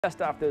Dust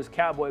off those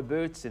cowboy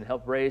boots and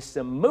help raise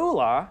some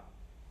moolah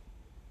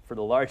for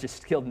the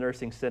largest skilled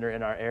nursing center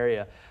in our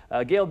area.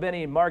 Gail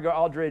Benne and Margo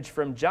Aldridge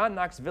from John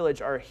Knox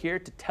Village are here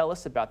to tell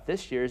us about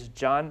this year's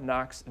John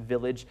Knox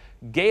Village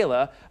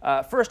Gala.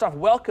 First off,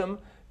 welcome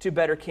to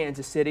Better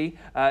Kansas City.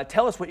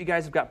 Tell us what you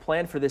guys have got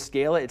planned for this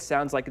gala. It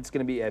sounds like it's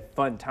going to be a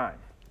fun time.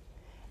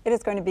 It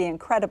is going to be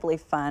incredibly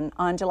fun.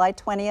 On July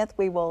 20th,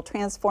 we will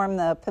transform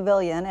the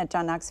pavilion at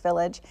John Knox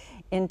Village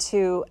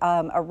into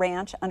a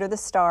ranch under the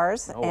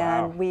stars. Oh,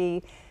 wow. And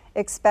we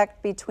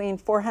expect between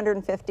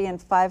 450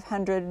 and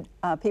 500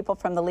 people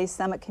from the Lee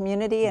Summit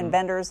community and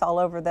vendors all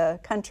over the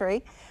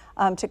country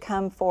to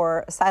come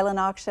for a silent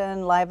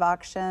auction,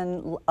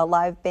 a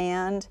live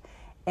band,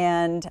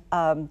 and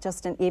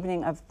just an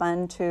evening of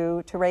fun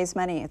to raise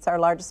money. It's our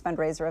largest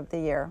fundraiser of the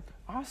year.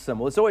 Awesome.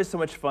 Well, it's always so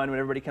much fun when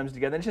everybody comes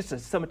together. It's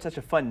just such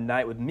a fun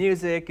night with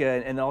music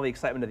and all the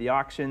excitement of the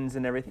auctions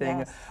and everything.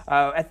 Yes.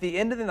 At the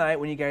end of the night,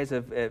 when you guys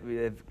have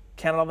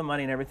counted all the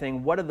money and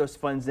everything, what are those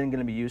funds then going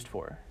to be used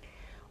for?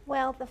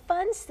 Well, the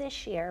funds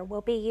this year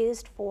will be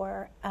used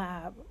for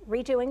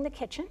redoing the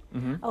kitchen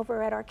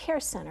over at our care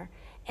center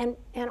and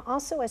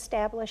also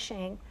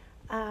establishing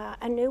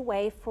a new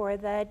way for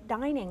the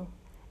dining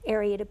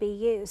area to be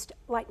used.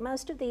 Like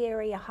most of the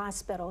area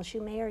hospitals,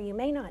 you may or you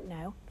may not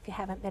know, if you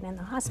haven't been in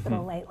the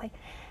hospital lately,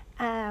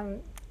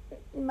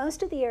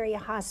 most of the area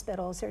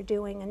hospitals are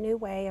doing a new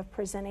way of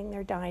presenting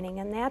their dining,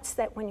 and that's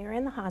that when you're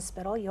in the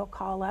hospital, you'll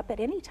call up at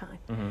any time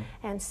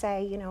and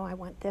say, you know, I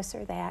want this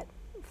or that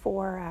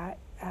for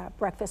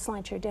breakfast,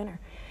 lunch, or dinner.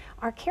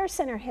 Our care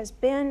center has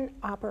been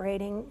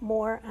operating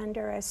more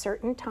under a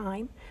certain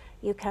time.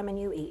 You come and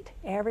you eat.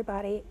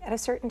 Everybody at a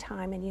certain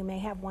time, and you may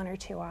have one or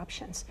two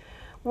options.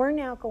 We're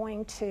now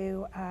going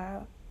to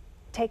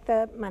take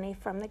the money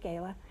from the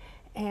gala,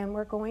 and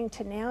we're going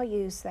to now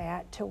use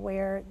that to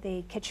where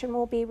the kitchen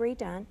will be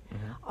redone.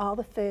 All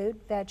the food,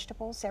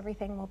 vegetables,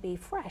 everything will be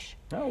fresh.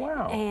 Oh,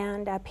 wow.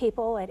 And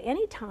people at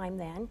any time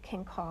then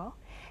can call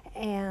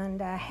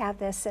and have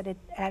this at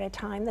a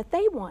time that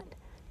they want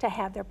to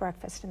have their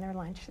breakfast and their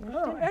lunch and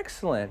their dinner.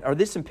 Excellent. Are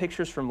these some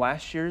pictures from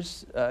last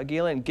year's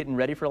gala and getting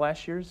ready for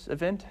last year's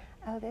event?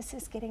 Oh, this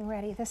is getting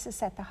ready. This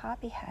is at the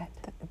Hobby Hut.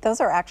 Those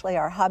are actually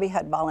our Hobby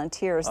Hut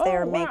volunteers. Oh,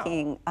 They're wow.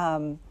 making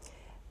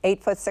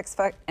 8-foot,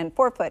 6-foot, and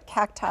 4-foot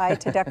cacti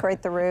to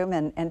decorate the room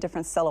and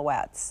different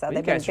silhouettes. So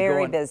they've been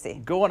very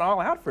busy. Going all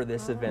out for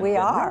this event. We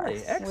then, are.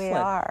 Really. Excellent. We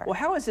are. Well,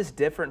 how is this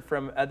different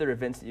from other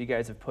events that you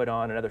guys have put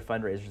on and other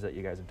fundraisers that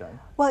you guys have done?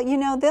 Well, you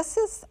know, this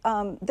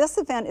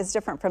event is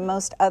different from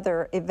most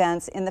other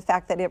events in the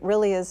fact that it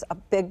really is a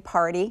big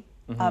party.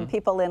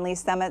 People in Lee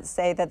Summit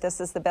say that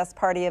this is the best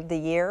party of the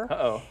year.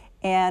 Uh-oh.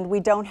 And we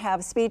don't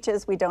have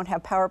speeches, we don't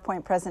have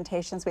PowerPoint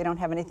presentations, we don't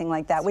have anything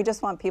like that. We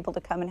just want people to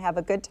come and have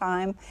a good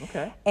time.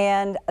 Okay.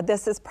 And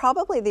this is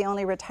probably the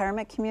only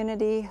retirement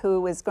community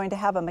who is going to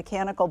have a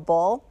mechanical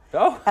bull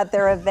at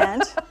their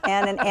event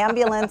and an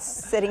ambulance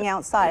sitting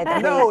outside.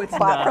 No, it's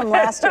not. From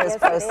last year's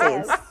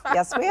proceeds. Is.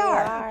 Yes, we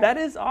are. That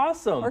is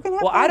awesome. We're gonna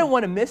have well, fun. I don't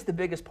want to miss the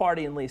biggest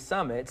party in Lee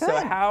Summit. Good. So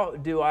how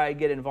do I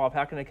get involved?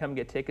 How can I come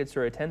get tickets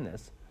or attend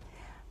this?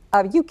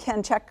 You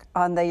can check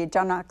on the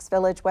John Knox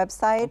Village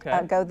website,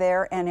 Okay. go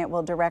there, and it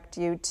will direct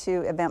you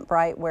to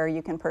Eventbrite where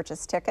you can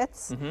purchase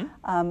tickets.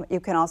 You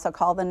can also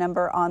call the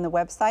number on the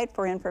website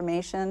for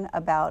information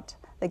about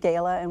the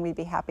gala, and we'd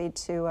be happy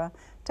to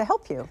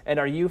help you. And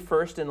are you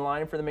first in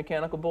line for the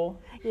mechanical bull?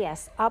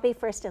 Yes, I'll be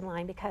first in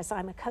line because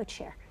I'm a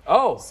co-chair.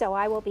 Oh. So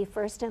I will be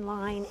first in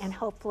line, and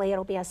hopefully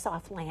it'll be a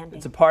soft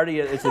landing.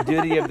 It's a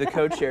duty of the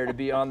co-chair to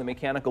be on the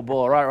mechanical bull.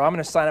 All right, well, I'm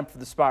going to sign up for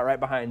the spot right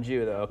behind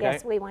you, though, okay?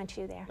 Yes, we want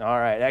you there. All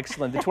right,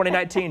 excellent. The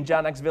 2019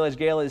 John Knox Village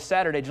Gala is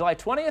Saturday, July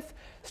 20th.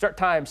 Start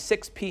time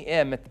 6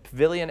 p.m. at the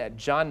Pavilion at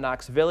John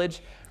Knox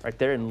Village, right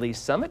there in Lee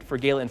Summit. For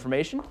gala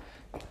information,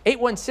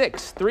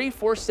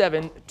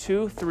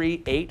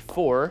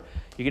 816-347-2384.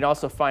 You can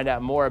also find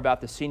out more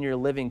about the senior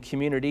living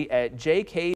community at JK